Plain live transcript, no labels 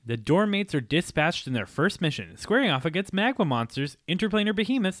The Dormates are dispatched in their first mission, squaring off against magma monsters, interplanar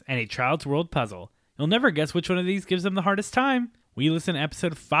behemoths, and a Child's World puzzle. You'll never guess which one of these gives them the hardest time. We listen to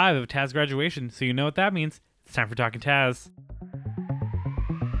episode 5 of Taz Graduation, so you know what that means. It's time for Talking Taz.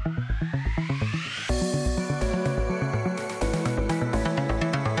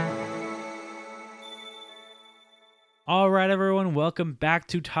 Alright everyone, welcome back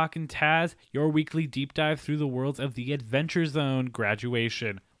to Talkin' Taz, your weekly deep dive through the worlds of the Adventure Zone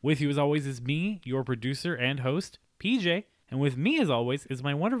Graduation. With you as always is me, your producer and host, PJ, and with me as always is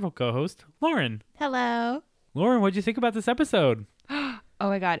my wonderful co-host, Lauren. Hello. Lauren, what'd you think about this episode? Oh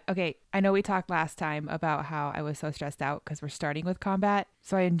my god, okay, I know we talked last time about how I was so stressed out because we're starting with combat,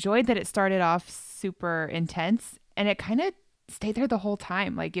 so I enjoyed that it started off super intense, and it kind of stayed there the whole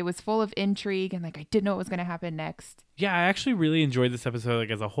time. Like, it was full of intrigue, and like I didn't know what was going to happen next. Yeah, I actually really enjoyed this episode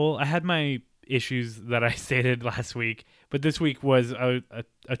like as a whole. I had my issues that I stated last week, but this week was a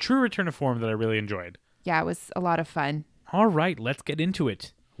true return to form that I really enjoyed. Yeah, it was a lot of fun. All right, let's get into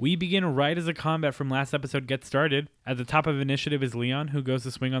it. We begin right as the combat from last episode gets started. At the top of initiative is Leon, who goes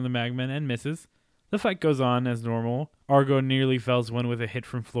to swing on the Magmen and misses. The fight goes on as normal. Argo nearly fells one with a hit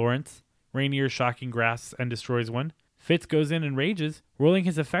from Florence. Rainier shocking grasps and destroys one. Fitz goes in and rages, rolling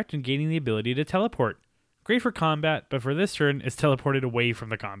his effect and gaining the ability to teleport. Great for combat, but for this turn is teleported away from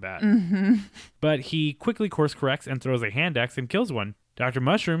the combat. But he quickly course corrects and throws a hand axe and kills one. Dr.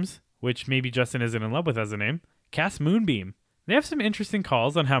 Mushrooms, which maybe Justin isn't in love with as a name, casts Moonbeam. They have some interesting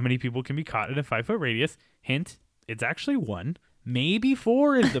calls on how many people can be caught in a 5-foot radius. Hint, it's actually 1. Maybe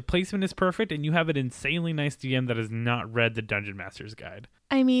 4 if the placement is perfect and you have an insanely nice DM that has not read the Dungeon Master's Guide.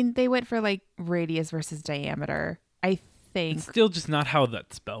 I mean, they went for like radius versus diameter, I think. It's still just not how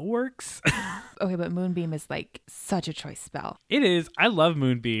that spell works. Okay, but Moonbeam is like such a choice spell. It is. I love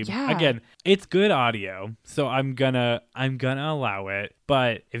Moonbeam. Yeah. Again, it's good audio, so I'm gonna allow it.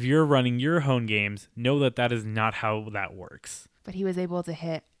 But if you're running your home games, know that that is not how that works. But he was able to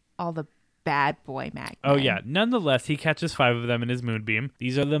hit all the bad boy Magmen. Oh yeah. Nonetheless, he catches 5 of them in his Moonbeam.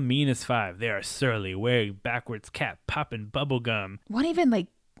 These are the meanest 5. They are surly, wearing backwards cap, popping bubble gum. One even like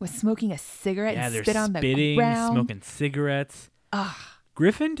was smoking a cigarette Yeah, and they're spit on the spitting, ground. smoking cigarettes. Ugh.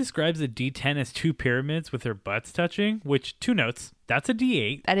 Griffin describes a D10 as 2 pyramids with their butts touching, which, 2 notes, that's a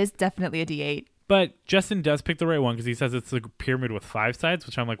D8. That is definitely a D8. But Justin does pick the right one because he says it's a pyramid with 5 sides,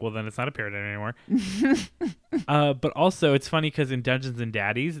 which I'm like, well, then it's not a pyramid anymore. But also, it's funny because in Dungeons and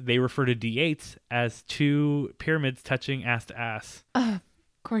Daddies, they refer to D8s as 2 pyramids touching ass to ass. Of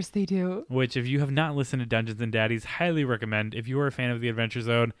course they do. Which, if you have not listened to Dungeons and Daddies, highly recommend. If you are a fan of the Adventure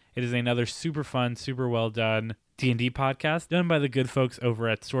Zone, it is another super fun, super well done D&D podcast done by the good folks over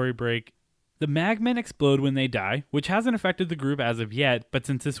at Storybreak. The Magmen explode when they die, which hasn't affected the group as of yet, but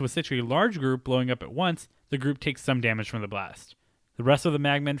since this was such a large group blowing up at once, the group takes some damage from the blast. The rest of the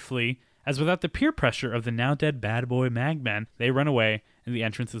Magmen flee, as without the peer pressure of the now dead bad boy Magmen, they run away, and the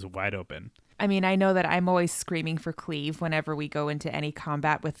entrance is wide open. I mean, I know that I'm always screaming for Cleave whenever we go into any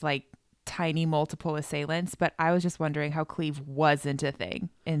combat with like tiny multiple assailants, but I was just wondering how Cleave wasn't a thing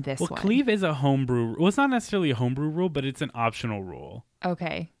in this one. Well, Cleave is a homebrew. Well, it's not necessarily a homebrew rule, but it's an optional rule.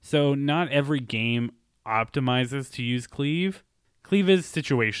 Okay. So not every game optimizes to use Cleave. Cleave is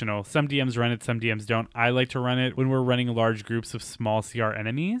situational. Some DMs run it, some DMs don't. I like to run it when we're running large groups of small CR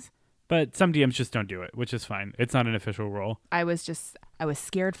enemies, but some DMs just don't do it, which is fine. It's not an official rule. I was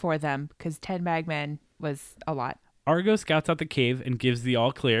scared for them because 10 Magmen was a lot. Argo scouts out the cave and gives the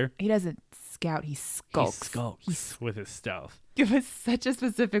all clear. He doesn't scout, he skulks. He skulks with his stealth. It was such a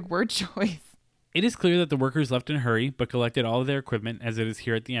specific word choice. It is clear that the workers left in a hurry, but collected all of their equipment as it is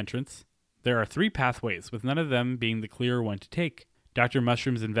here at the entrance. There are 3 pathways, with none of them being the clearer one to take. Dr.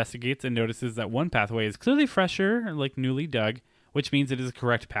 Mushrooms investigates and notices that one pathway is clearly fresher, like newly dug, which means it is a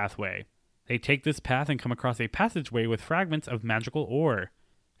correct pathway. They take this path and come across a passageway with fragments of magical ore.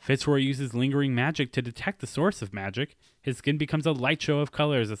 Fitzroy uses lingering magic to detect the source of magic. His skin becomes a light show of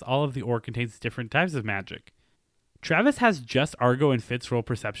colors as all of the ore contains different types of magic. Travis has just Argo and Fitz roll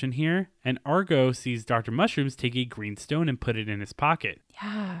perception here, and Argo sees Dr. Mushrooms take a green stone and put it in his pocket.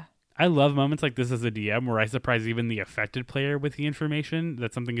 Yeah. I love moments like this as a DM where I surprise even the affected player with the information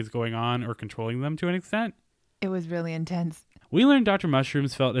that something is going on or controlling them to an extent. It was really intense. We learned Dr.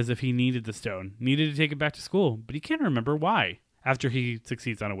 Mushrooms felt as if he needed the stone, needed to take it back to school, but he can't remember why, after he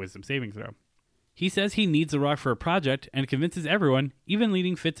succeeds on a wisdom saving throw. He says he needs the rock for a project and convinces everyone, even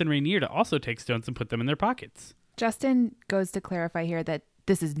leading Fitz and Rainier, to also take stones and put them in their pockets. Justin goes to clarify here that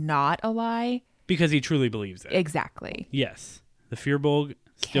this is not a lie. Because he truly believes it. Exactly. Yes. The Fearbulg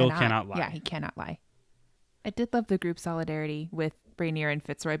still cannot lie. Yeah, he cannot lie. I did love the group solidarity with Rainier and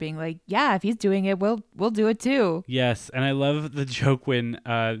Fitzroy being like, yeah, if he's doing it, we'll do it too. Yes, and I love the joke when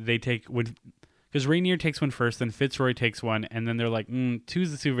because Rainier takes one first, then Fitzroy takes one, and then they're like,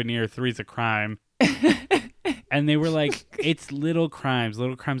 two's a souvenir, three's a crime. And they were like, it's little crimes.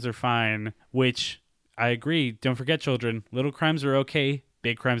 Little crimes are fine, which I agree. Don't forget, children, little crimes are okay,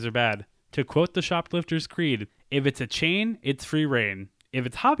 big crimes are bad. To quote the shoplifter's creed, if it's a chain, it's free reign. If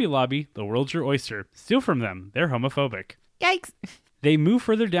it's Hobby Lobby, the world's your oyster. Steal from them. They're homophobic. Yikes. They move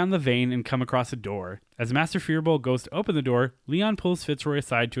further down the vein and come across a door. As Master Fearbolg goes to open the door, Leon pulls Fitzroy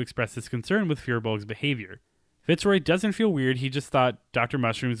aside to express his concern with Fearbolg's behavior. Fitzroy doesn't feel weird. He just thought Dr.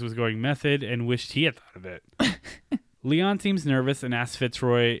 Mushrooms was going method and wished he had thought of it. Leon seems nervous and asks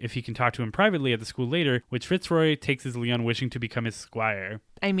Fitzroy if he can talk to him privately at the school later, which Fitzroy takes as Leon wishing to become his squire.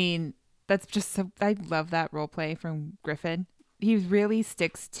 I mean, that's just so... I love that roleplay from Griffin. He really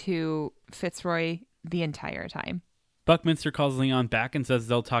sticks to Fitzroy the entire time. Buckminster calls Leon back and says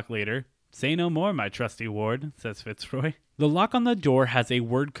they'll talk later. Say no more, my trusty ward, says Fitzroy. The lock on the door has a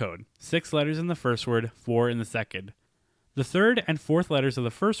word code. 6 letters in the first word, 4 in the second. The third and fourth letters of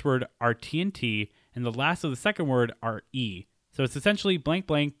the first word are T and T, and the last of the second word are E. So it's essentially blank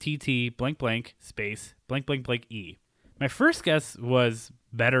blank TT blank blank space blank blank blank E. My first guess was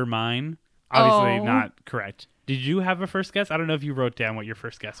better mine. Obviously not correct. Did you have a first guess? I don't know if you wrote down what your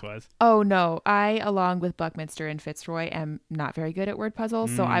first guess was. Oh, no. I, along with Buckminster and Fitzroy, am not very good at word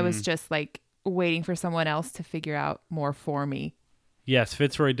puzzles. So I was just like waiting for someone else to figure out more for me. Yes,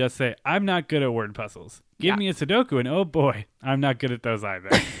 Fitzroy does say, I'm not good at word puzzles. Give me a Sudoku, and oh boy, I'm not good at those either.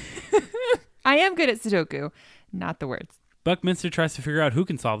 I am good at Sudoku, not the words. Buckminster tries to figure out who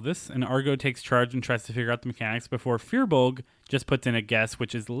can solve this, and Argo takes charge and tries to figure out the mechanics before Fearbolg just puts in a guess,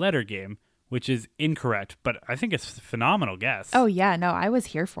 which is letter game, which is incorrect, but I think it's a phenomenal guess. Oh, yeah, no, I was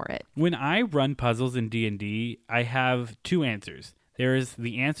here for it. When I run puzzles in D&D, I have 2 answers. There is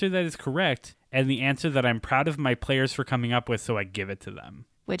the answer that is correct, and the answer that I'm proud of my players for coming up with, so I give it to them.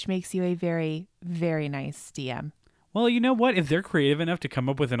 Which makes you a very, very nice DM. Well, you know what? If they're creative enough to come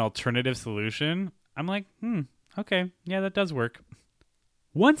up with an alternative solution, I'm like, okay, yeah, that does work.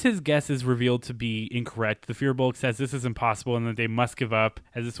 Once his guess is revealed to be incorrect, the Fearbolg says this is impossible and that they must give up,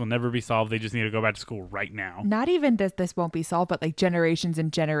 as this will never be solved. They just need to go back to school right now. Not even that this won't be solved, but like generations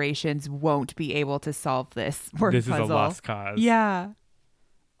and generations won't be able to solve this word puzzle. This is a lost cause. Yeah.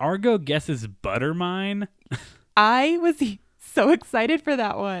 Argo guesses Buttermine. I was so excited for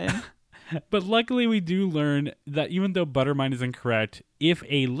that one. But luckily we do learn that even though Buttermine is incorrect, if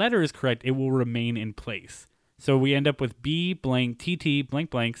a letter is correct, it will remain in place. So we end up with B blank TT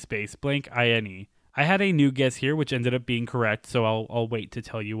blank blank space blank INE. I had a new guess here, which ended up being correct, so I'll wait to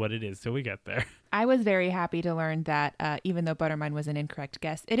tell you what it is till we get there. I was very happy to learn that even though Buttermine was an incorrect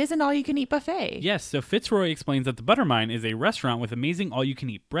guess, it is an all-you-can-eat buffet. Yes, so Fitzroy explains that the Buttermine is a restaurant with amazing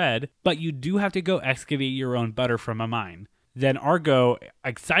all-you-can-eat bread, but you do have to go excavate your own butter from a mine. Then Argo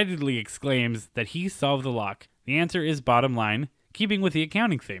excitedly exclaims that he solved the lock. The answer is bottom line, keeping with the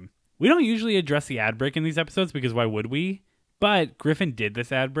accounting theme. We don't usually address the ad break in these episodes because why would we? But Griffin did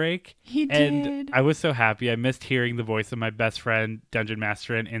this ad break. He and did. I was so happy. I missed hearing the voice of my best friend, Dungeon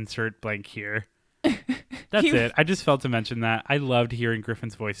Master, and insert blank here. That's it. I just felt to mention that. I loved hearing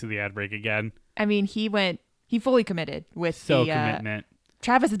Griffin's voice of the ad break again. I mean, he fully committed with so commitment.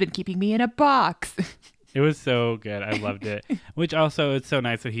 Travis has been keeping me in a box. It was so good. I loved it. Which also, it's so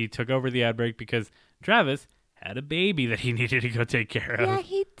nice that he took over the ad break because Travis had a baby that he needed to go take care of. Yeah,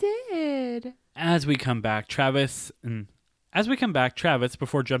 he did. As we come back, Travis,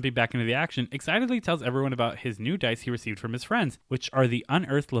 before jumping back into the action, excitedly tells everyone about his new dice he received from his friends, which are the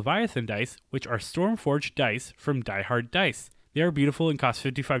Unearthed Leviathan dice, which are Stormforged dice from Die Hard Dice. They are beautiful and cost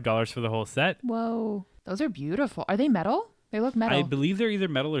 $55 for the whole set. Whoa. Those are beautiful. Are they metal? They look metal. I believe they're either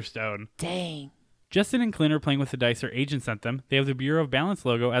metal or stone. Dang. Justin and Clint are playing with the dice their agent sent them. They have the Bureau of Balance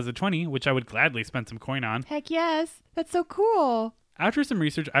logo as a 20, which I would gladly spend some coin on. Heck yes. That's so cool. After some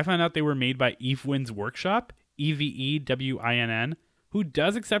research, I found out they were made by Evewin's Workshop, Evewinn, who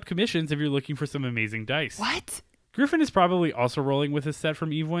does accept commissions if you're looking for some amazing dice. What? Griffin is probably also rolling with his set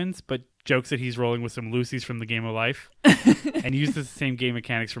from Evewin's, but jokes that he's rolling with some Lucy's from the Game of Life and uses the same game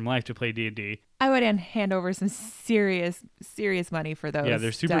mechanics from Life to play D&D. I would hand over some serious money for those. Yeah,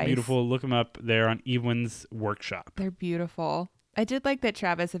 they're super dice. beautiful. Look them up. They're on Evewin's Workshop. They're beautiful. I did like that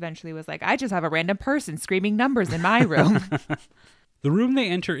Travis eventually was like, I just have a random person screaming numbers in my room. The room they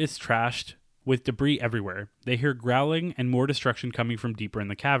enter is trashed with debris everywhere. They hear growling and more destruction coming from deeper in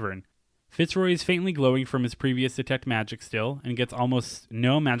the cavern. Fitzroy is faintly glowing from his previous detect magic still and gets almost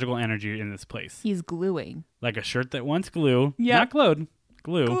no magical energy in this place. He's gluing. Like a shirt that once glue, Yep. not glowed,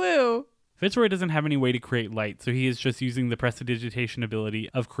 glue. Glue. Fitzroy doesn't have any way to create light, so he is just using the prestidigitation ability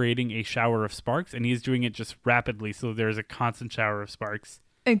of creating a shower of sparks, and he is doing it just rapidly, so there's a constant shower of sparks.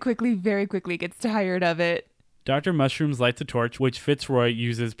 And very quickly gets tired of it. Dr. Mushrooms lights a torch, which Fitzroy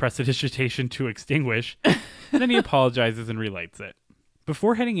uses prestidigitation to extinguish. Then he apologizes and relights it.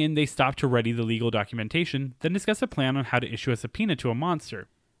 Before heading in, they stop to ready the legal documentation, then discuss a plan on how to issue a subpoena to a monster.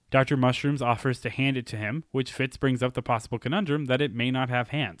 Dr. Mushrooms offers to hand it to him, which Fitz brings up the possible conundrum that it may not have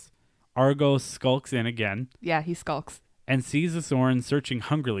hands. Argo skulks in again. Yeah, he skulks. And sees the Zorn searching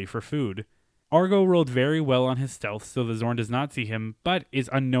hungrily for food. Argo rolled very well on his stealth, so the Zorn does not see him, but is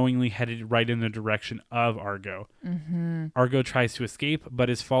unknowingly headed right in the direction of Argo. Mm-hmm. Argo tries to escape, but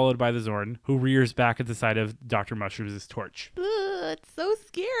is followed by the Zorn, who rears back at the sight of Dr. Mushrooms' torch. Ugh, it's so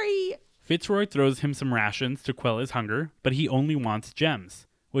scary. Fitzroy throws him some rations to quell his hunger, but he only wants gems,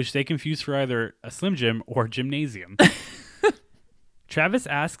 which they confuse for either a Slim Jim or Gymnasium. Travis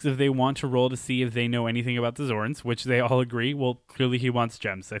asks if they want to roll to see if they know anything about the Zorns, which they all agree. Well, clearly he wants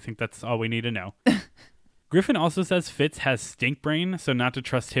gems. I think that's all we need to know. Griffin also says Fitz has stink brain, so not to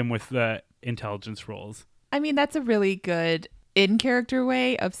trust him with the intelligence rolls. I mean, that's a really good in-character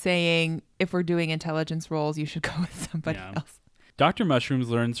way of saying if we're doing intelligence rolls, you should go with somebody else. Dr. Mushrooms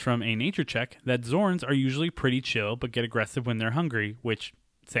learns from a nature check that Zorns are usually pretty chill but get aggressive when they're hungry, which,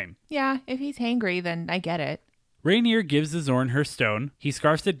 same. Yeah, if he's hangry, then I get it. Rainier gives the Zorn her stone. He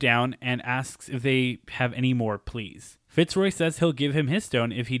scarfs it down and asks if they have any more, please. Fitzroy says he'll give him his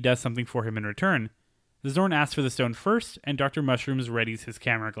stone if he does something for him in return. The Zorn asks for the stone first, and Dr. Mushrooms readies his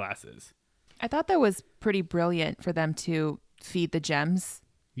camera glasses. I thought that was pretty brilliant for them to feed the gems.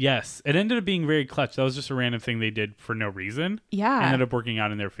 Yes, it ended up being very clutch. That was just a random thing they did for no reason. Yeah. Ended up working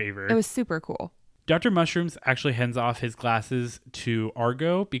out in their favor. It was super cool. Dr. Mushrooms actually hands off his glasses to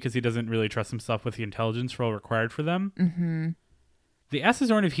Argo because he doesn't really trust himself with the intelligence roll required for them. Mm-hmm. They ask the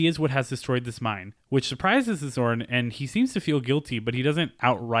Zorn if he is what has destroyed this mine, which surprises the Zorn, and he seems to feel guilty, but he doesn't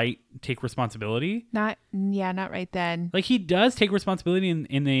outright take responsibility. Not right then. Like, he does take responsibility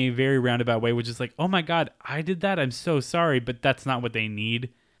in a very roundabout way, which is like, oh my god, I did that, I'm so sorry, but that's not what they need.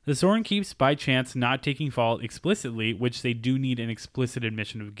 The Zorn keeps, by chance, not taking fault explicitly, which they do need an explicit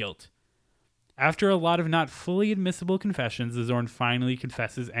admission of guilt. After a lot of not fully admissible confessions, the Zorn finally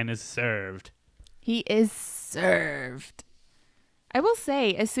confesses and is served. He is served. I will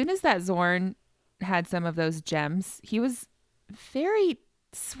say, as soon as that Zorn had some of those gems, he was very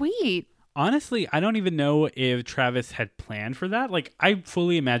sweet. Honestly, I don't even know if Travis had planned for that. Like, I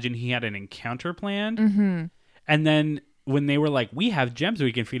fully imagine he had an encounter planned. Mm-hmm. And then when they were like, we have gems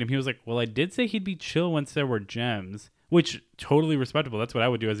we can feed him, he was like, well, I did say he'd be chill once there were gems, which totally respectable. That's what I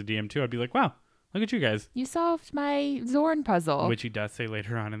would do as a DM too. I'd be like, wow, look at you guys. You solved my Zorn puzzle. Which he does say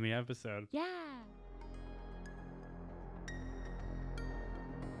later on in the episode. Yeah.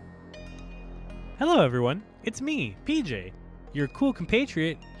 Hello everyone, it's me, PJ, your cool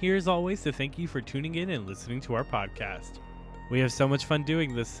compatriot, here as always to thank you for tuning in and listening to our podcast. We have so much fun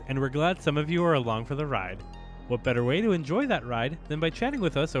doing this, and we're glad some of you are along for the ride. What better way to enjoy that ride than by chatting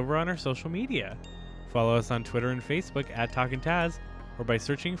with us over on our social media? Follow us on Twitter and Facebook at Talkin' Taz, or by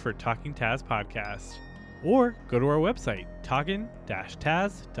searching for Talking Taz Podcast. Or go to our website,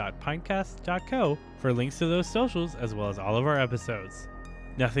 talkin-taz.pinecast.co, for links to those socials as well as all of our episodes.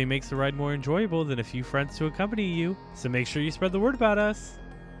 Nothing makes the ride more enjoyable than a few friends to accompany you, so make sure you spread the word about us.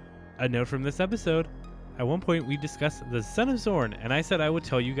 A note from this episode. At one point we discussed The Son of Zorn, and I said I would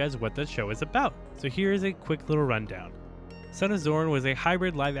tell you guys what that show is about, so here is a quick little rundown. Son of Zorn was a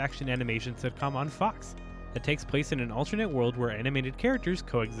hybrid live-action animation sitcom on Fox that takes place in an alternate world where animated characters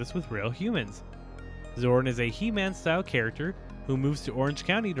coexist with real humans. Zorn is a He-Man style character who moves to Orange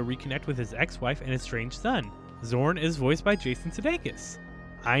County to reconnect with his ex-wife and estranged son. Zorn is voiced by Jason Sudeikis.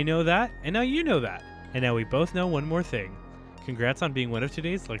 I know that, and now you know that. And now we both know one more thing. Congrats on being one of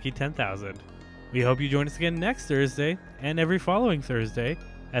today's lucky 10,000. We hope you join us again next Thursday, and every following Thursday,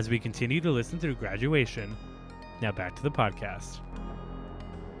 as we continue to listen through Graduation. Now back to the podcast.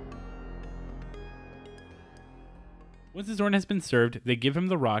 Once the Zorn has been served, they give him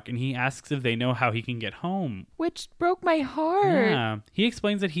the rock, and he asks if they know how he can get home. Which broke my heart. Yeah. He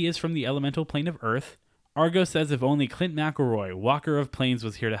explains that he is from the elemental plane of Earth. Argo says if only Clint McElroy, Walker of Plains,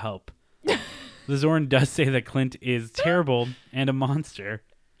 was here to help. The Zorn does say that Clint is terrible and a monster.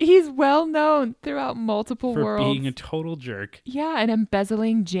 He's well known throughout multiple for worlds. being a total jerk. Yeah, an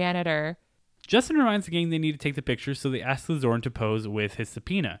embezzling janitor. Justin reminds the gang they need to take the picture, so they ask the Zorn to pose with his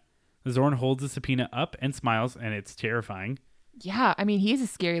subpoena. The Zorn holds the subpoena up and smiles, and it's terrifying. Yeah, I mean, he's a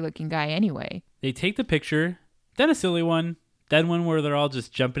scary-looking guy anyway. They take the picture, then a silly one, then one where they're all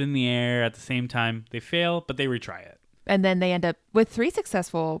just jumping in the air at the same time. They fail, but they retry it. And then they end up with 3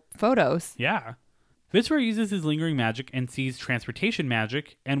 successful photos. Yeah. Fitzroy uses his lingering magic and sees transportation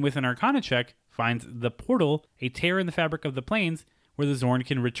magic, and with an Arcana check, finds the portal, a tear in the fabric of the planes, where the Zorn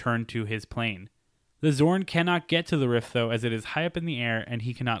can return to his plane. The Zorn cannot get to the rift, though, as it is high up in the air, and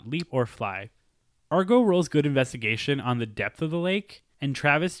he cannot leap or fly. Argo rolls good investigation on the depth of the lake, and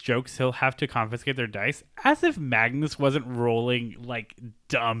Travis jokes he'll have to confiscate their dice, as if Magnus wasn't rolling, like,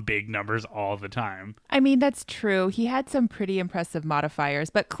 dumb big numbers all the time. I mean, that's true. He had some pretty impressive modifiers,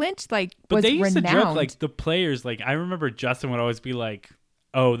 but Clint, like, But was they used renowned. to joke, like, the players, like, I remember Justin would always be like,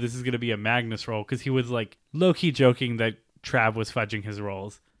 oh, this is going to be a Magnus roll, because he was, like, low-key joking that Trav was fudging his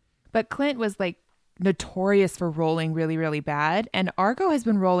rolls. But Clint was, like, notorious for rolling really, really bad, and Argo has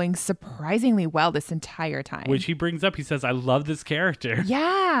been rolling surprisingly well this entire time. Which he brings up. He says, I love this character.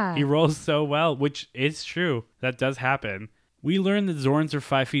 Yeah. He rolls so well, which is true. That does happen. We learn that Zorns are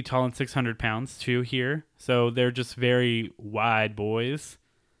 5 feet tall and 600 pounds, too, here. So they're just very wide boys.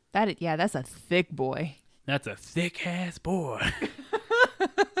 That's a thick boy. That's a thick-ass boy.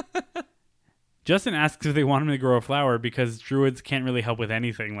 Justin asks if they want him to grow a flower because druids can't really help with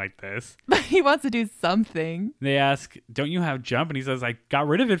anything like this. But he wants to do something. They ask, don't you have jump? And he says, I got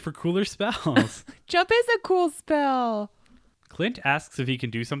rid of it for cooler spells. Jump is a cool spell. Clint asks if he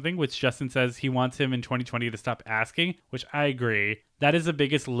can do something, which Justin says he wants him in 2020 to stop asking, which I agree. That is the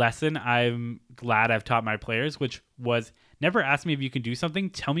biggest lesson I'm glad I've taught my players, which was never ask me if you can do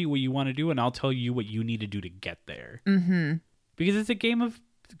something. Tell me what you want to do, and I'll tell you what you need to do to get there. Mm-hmm. Because it's a game of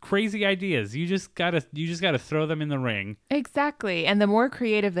crazy ideas. You just gotta throw them in the ring. Exactly. And the more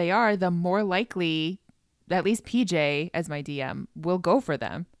creative they are, the more likely, at least PJ, as my DM, will go for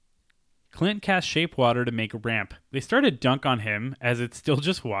them. Clint casts Shape Water to make a ramp. They start a dunk on him, as it's still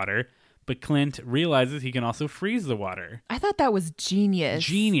just water, but Clint realizes he can also freeze the water. I thought that was genius.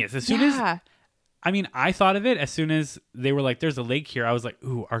 Genius. As soon as, I mean, I thought of it as soon as they were like, there's a lake here. I was like,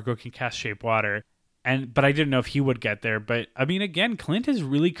 ooh, Argo can cast Shape Water. But I didn't know if he would get there. But I mean, again, Clint has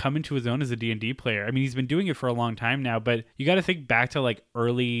really come into his own as a D&D player. I mean, he's been doing it for a long time now, but you got to think back to like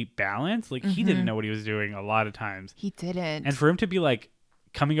early balance. Like he didn't know what he was doing a lot of times. He didn't. And for him to be like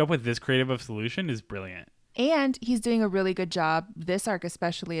coming up with this creative of solution is brilliant. And he's doing a really good job this arc,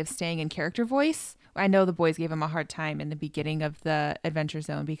 especially of staying in character voice. I know the boys gave him a hard time in the beginning of the Adventure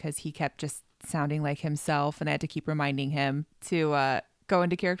Zone because he kept just sounding like himself, and I had to keep reminding him to go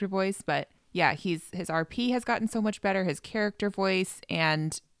into character voice. But yeah, his RP has gotten so much better, his character voice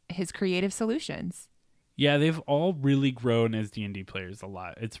and his creative solutions. Yeah, they've all really grown as D&D players a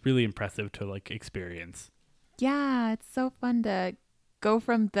lot. It's really impressive to like experience. Yeah, it's so fun to go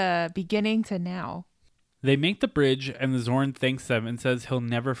from the beginning to now. They make the bridge and the Zorn thanks them and says he'll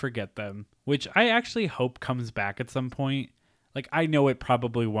never forget them, which I actually hope comes back at some point. Like, I know it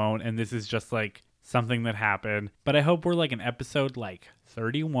probably won't, and this is just like something that happened, but I hope we're like an episode like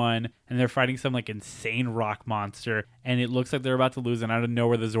 31 and they're fighting some like insane rock monster and it looks like they're about to lose, and out of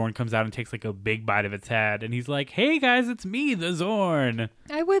nowhere the Zorn comes out and takes like a big bite of its head and he's like, hey guys, it's me, the Zorn.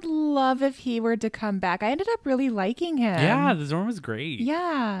 I would love if he were to come back. I ended up really liking him. Yeah, the Zorn was great.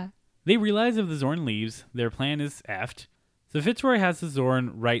 Yeah. They realize if the Zorn leaves, their plan is effed. So Fitzroy has the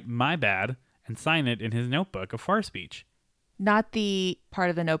Zorn write my bad and sign it in his notebook of far speech. Not the part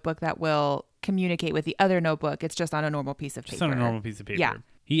of the notebook that will communicate with the other notebook. It's just on a normal piece of paper. Just on a normal piece of paper. Yeah.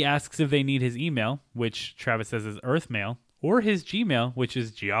 He asks if they need his email, which Travis says is Earth Mail, or his Gmail, which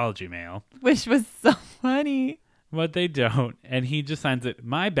is Geology Mail. Which was so funny. But they don't, and he just signs it,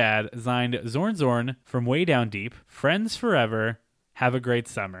 my bad, signed Zorn Zorn from way down deep, friends forever, have a great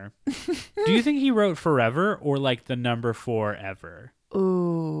summer. Do you think he wrote forever or like the number 4 ever?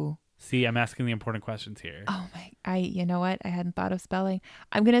 Ooh. See, I'm asking the important questions here. Oh my, you know what? I hadn't thought of spelling.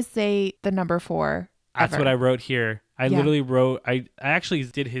 I'm going to say the number 4. That's ever. what I wrote here. I Yeah. literally wrote, I actually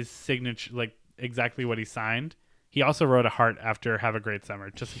did his signature, like exactly what he signed. He also wrote a heart after have a great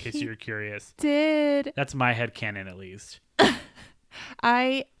summer, just in case you're curious. Did. That's my headcanon at least.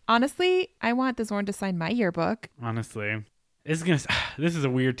 I want the Zorn to sign my yearbook. Honestly. This is a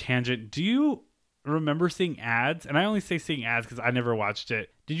weird tangent. Do you remember seeing ads? And I only say seeing ads because I never watched it.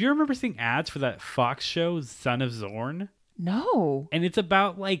 Did you remember seeing ads for that Fox show, Son of Zorn? No. And it's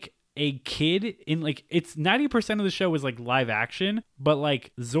about like a kid in like, it's 90% of the show is like live action, but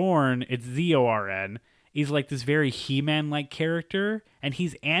like Zorn, it's Zorn, is like this very He-Man like character, and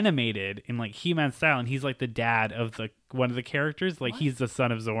he's animated in like He-Man style, and he's like the dad of the one of the characters, like he's the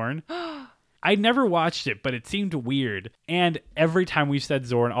son of Zorn. I never watched it, but it seemed weird. And every time we've said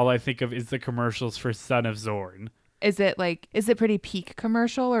Zorn, all I think of is the commercials for Son of Zorn. Is it pretty peak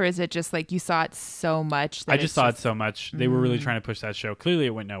commercial, or is it just like you saw it so much that I just saw it so much. They were really trying to push that show. Clearly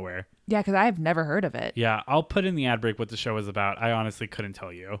it went nowhere. Yeah, because I've never heard of it. Yeah, I'll put in the ad break what the show is about. I honestly couldn't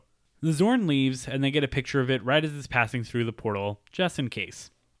tell you. The Zorn leaves, and they get a picture of it right as it's passing through the portal, just in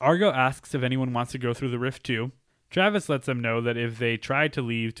case. Argo asks if anyone wants to go through the rift too. Travis lets them know that if they tried to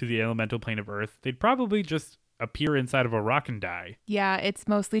leave to the elemental plane of Earth, they'd probably just appear inside of a rock and die. Yeah, it's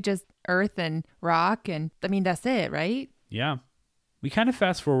mostly just earth and rock, and I mean, that's it, right? Yeah. We kind of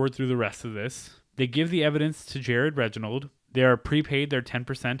fast forward through the rest of this. They give the evidence to Jared Reginald. They are prepaid their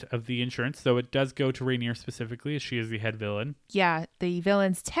 10% of the insurance, though it does go to Rainier specifically, as she is the head villain. Yeah, the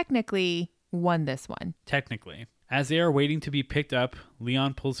villains technically won this one. Technically. As they are waiting to be picked up,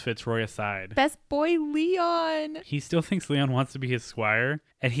 Leon pulls Fitzroy aside. Best boy Leon. He still thinks Leon wants to be his squire,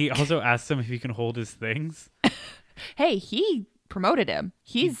 and he also asks him if he can hold his things. Hey, he promoted him.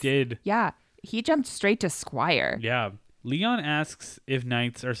 He did. Yeah, he jumped straight to squire. Yeah. Leon asks if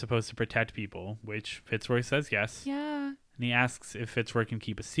knights are supposed to protect people, which Fitzroy says yes. Yeah. And he asks if Fitzroy can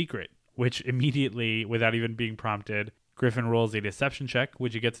keep a secret, which immediately, without even being prompted, Griffin rolls a deception check,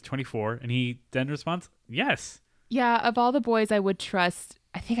 which he gets a 24, and he then responds, yes. Yeah, of all the boys I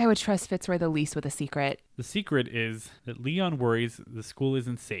think I would trust Fitzroy the least with a secret. The secret is that Leon worries the school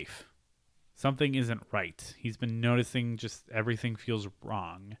isn't safe. Something isn't right. He's been noticing just everything feels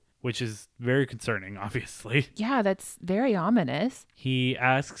wrong, which is very concerning, obviously. Yeah, that's very ominous. He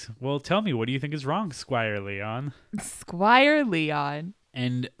asks, well, tell me, what do you think is wrong, Squire Leon? Squire Leon.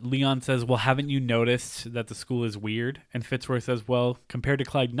 And Leon says, well, haven't you noticed that the school is weird? And Fitzroy says, well, compared to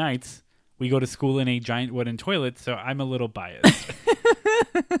Clyde Knights, we go to school in a giant wooden toilet, so I'm a little biased.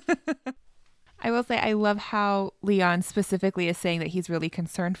 I will say I love how Leon specifically is saying that he's really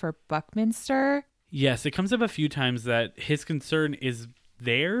concerned for Buckminster. Yes, it comes up a few times that his concern is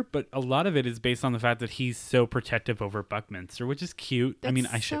there, but a lot of it is based on the fact that he's so protective over Buckminster, which is cute. I mean,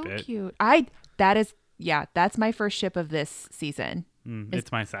 I ship it. Cute. That's my first ship of this season.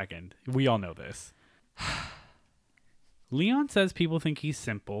 It's my second. We all know this. Leon says people think he's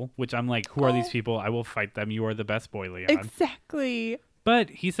simple, which I'm like, who are these people? I will fight them. You are the best boy, Leon. Exactly. But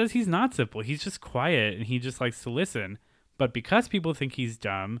he says he's not simple. He's just quiet and he just likes to listen. But because people think he's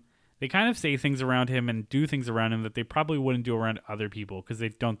dumb, they kind of say things around him and do things around him that they probably wouldn't do around other people because they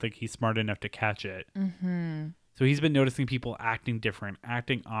don't think he's smart enough to catch it. Mm-hmm. So he's been noticing people acting different,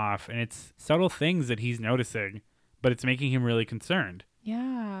 acting off, and it's subtle things that he's noticing, but it's making him really concerned.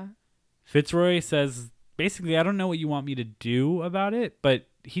 Yeah. Fitzroy says, basically, I don't know what you want me to do about it, but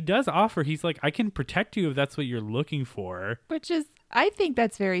he does offer. He's like, I can protect you if that's what you're looking for. Which is, I think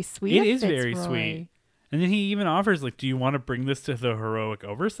that's very sweet. It is very sweet. And then he even offers, like, do you want to bring this to the Heroic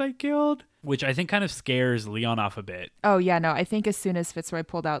Oversight Guild? Which I think kind of scares Leon off a bit. Oh, yeah, no. I think as soon as Fitzroy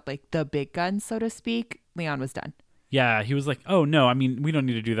pulled out, like, the big gun, so to speak, Leon was done. Yeah, he was like, oh, no, I mean, we don't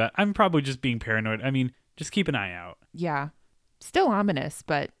need to do that. I'm probably just being paranoid. I mean, just keep an eye out. Yeah. Still ominous,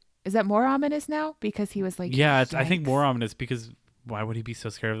 but is that more ominous now? Because he was like, yeah, it's, I think more ominous because why would he be so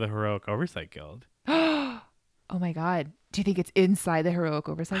scared of the Heroic Oversight Guild? Oh, my God. Do you think it's inside the Heroic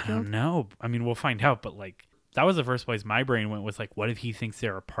Oversight Guild? I don't know. I mean, we'll find out, but like, that was the first place my brain went was like, what if he thinks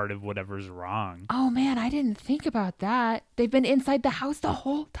they're a part of whatever's wrong? Oh, man, I didn't think about that. They've been inside the house the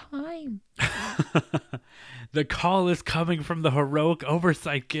whole time. The call is coming from the Heroic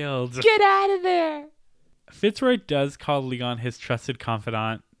Oversight Guild. Get out of there. Fitzroy does call Leon his trusted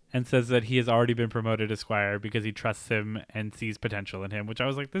confidant and says that he has already been promoted to squire because he trusts him and sees potential in him, which I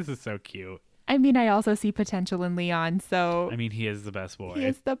was like, this is so cute. I mean, I also see potential in Leon, so... I mean, he is the best boy. He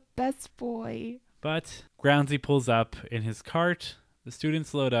is the best boy. But Groundsy pulls up in his cart, the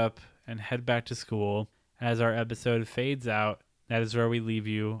students load up and head back to school. As our episode fades out, that is where we leave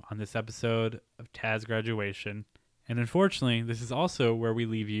you on this episode of Taz Graduation. And unfortunately, this is also where we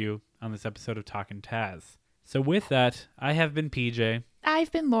leave you on this episode of Talkin' Taz. So with that, I have been PJ.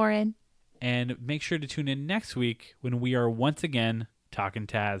 I've been Lauren. And make sure to tune in next week when we are once again Talkin'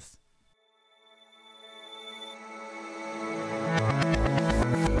 Taz.